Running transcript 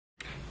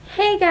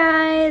Hey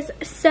guys,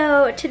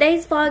 so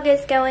today's vlog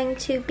is going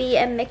to be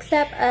a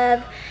mix-up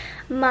of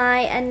my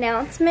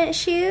announcement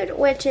shoot,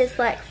 which is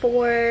like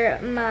for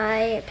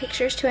my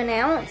pictures to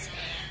announce,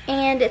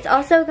 and it's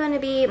also going to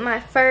be my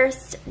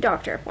first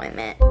doctor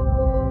appointment.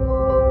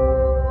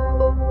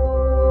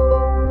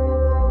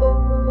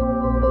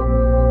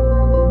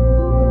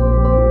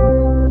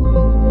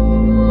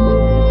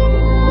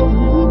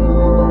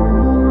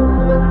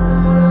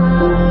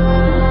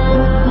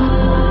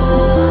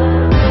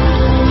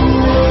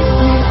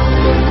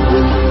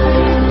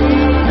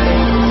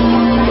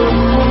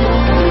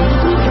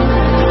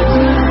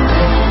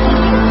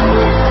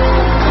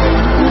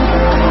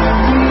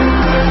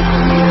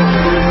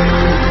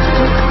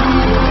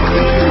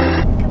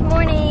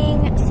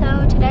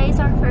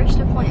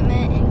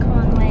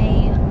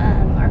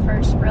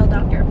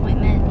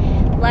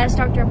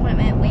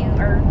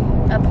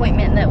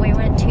 Appointment that we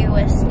went to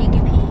was sneak a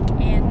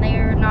peek, and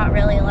they're not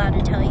really allowed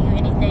to tell you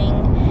anything.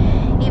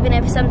 Even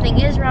if something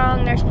is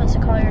wrong, they're supposed to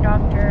call your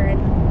doctor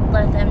and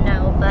let them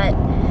know. But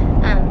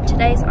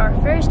today's our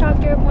first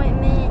doctor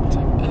appointment,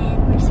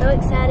 and we're so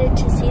excited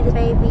to see the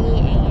baby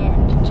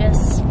and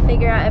just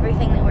figure out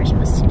everything that we're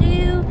supposed to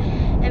do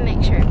and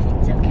make sure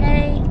everything's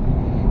okay.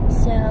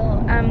 So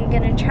I'm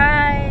gonna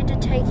try to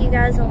take you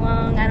guys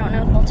along. I don't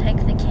know if we'll take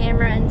the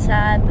camera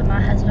inside, but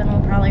my husband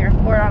will probably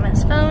record on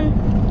his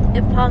phone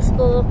if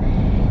possible.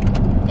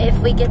 If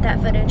we get that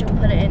footage, we'll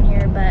put it in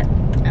here. But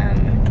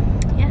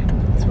yeah,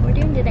 that's what we're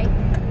doing today.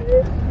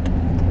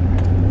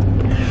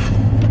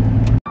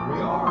 We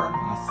are.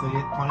 I see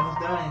it plain as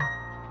day.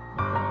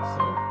 Okay,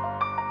 so.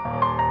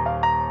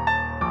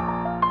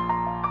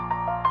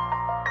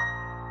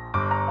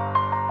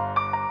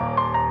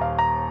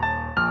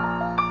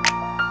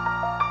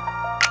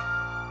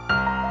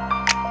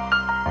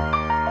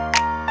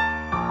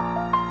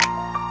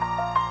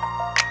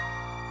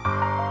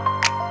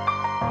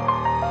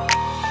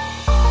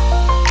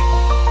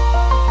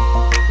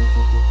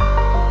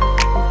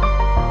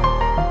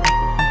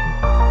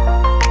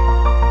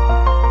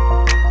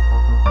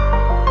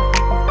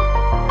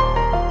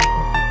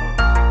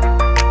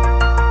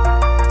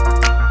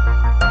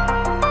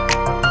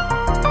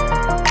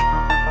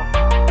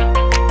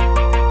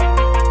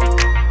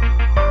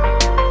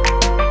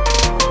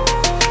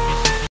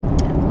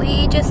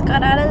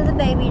 Got out of the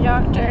baby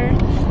doctor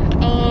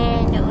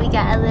and we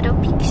got a little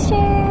picture,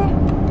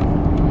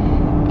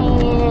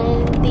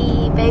 and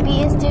the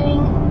baby is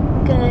doing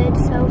good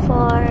so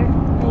far,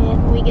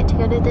 and we get to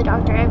go to the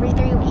doctor every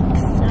 3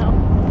 weeks. So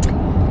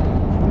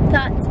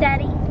thoughts,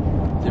 Daddy?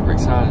 Super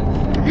excited.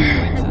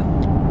 Wait to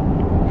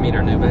meet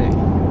our new baby.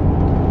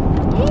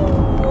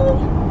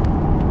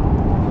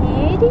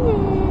 Hey, there it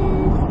is.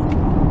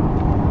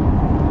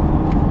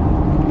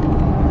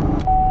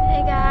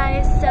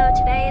 So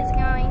today is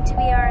going to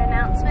be our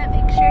announcement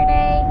picture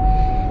day.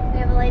 We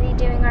have a lady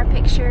doing our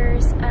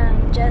pictures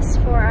just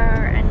for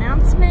our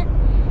announcement,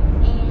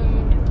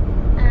 and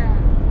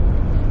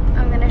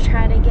I'm gonna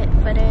try to get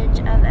footage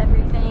of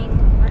everything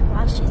like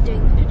while she's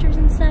doing the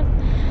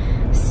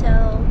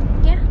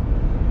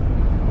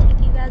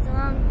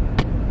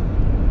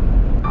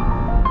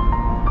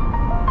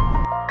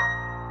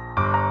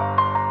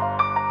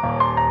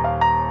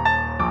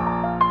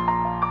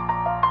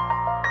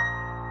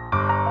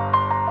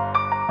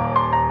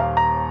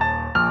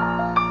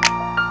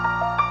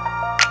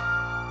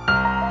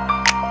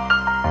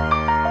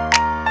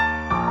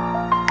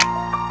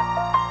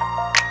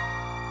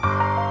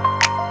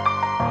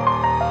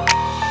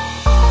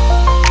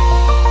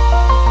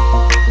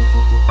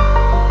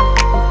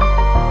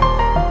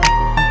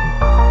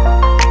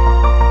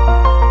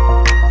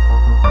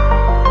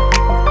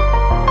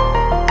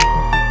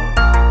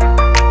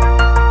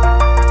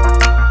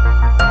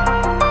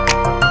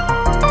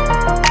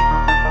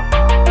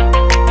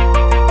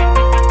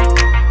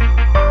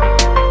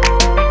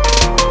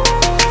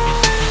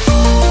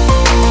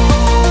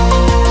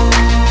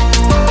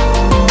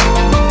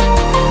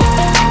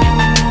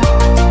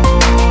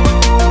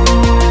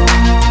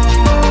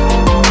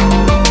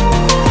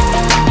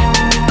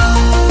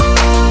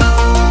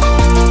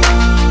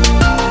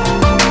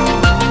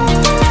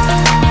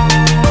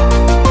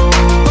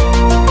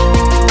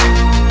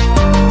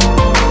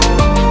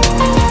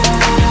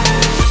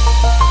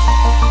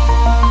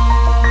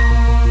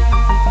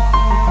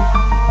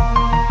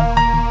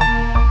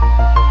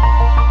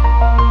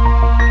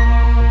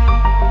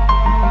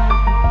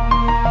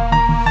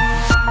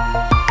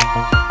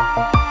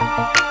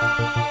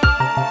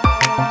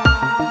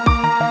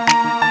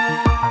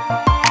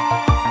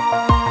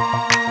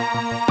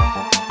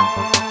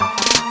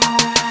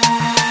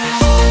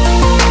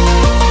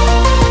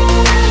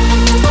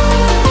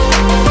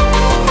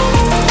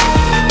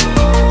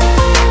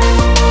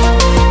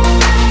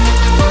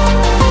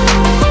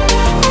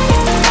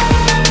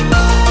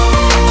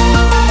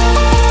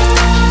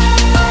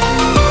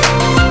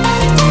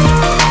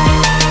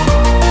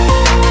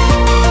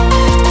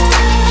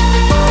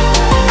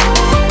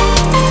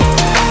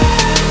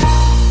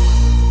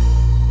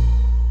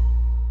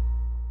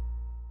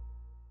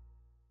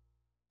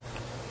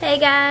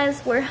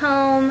guys, we're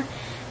home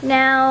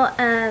now.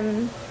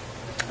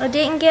 I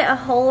didn't get a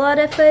whole lot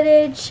of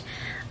footage,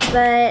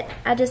 but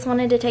I just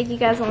wanted to take you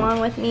guys along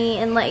with me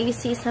and let you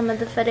see some of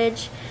the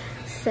footage.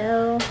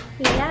 So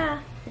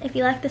yeah, if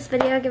you like this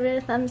video, give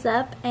it a thumbs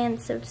up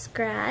and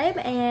subscribe,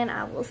 and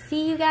I will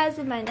see you guys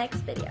in my next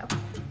video.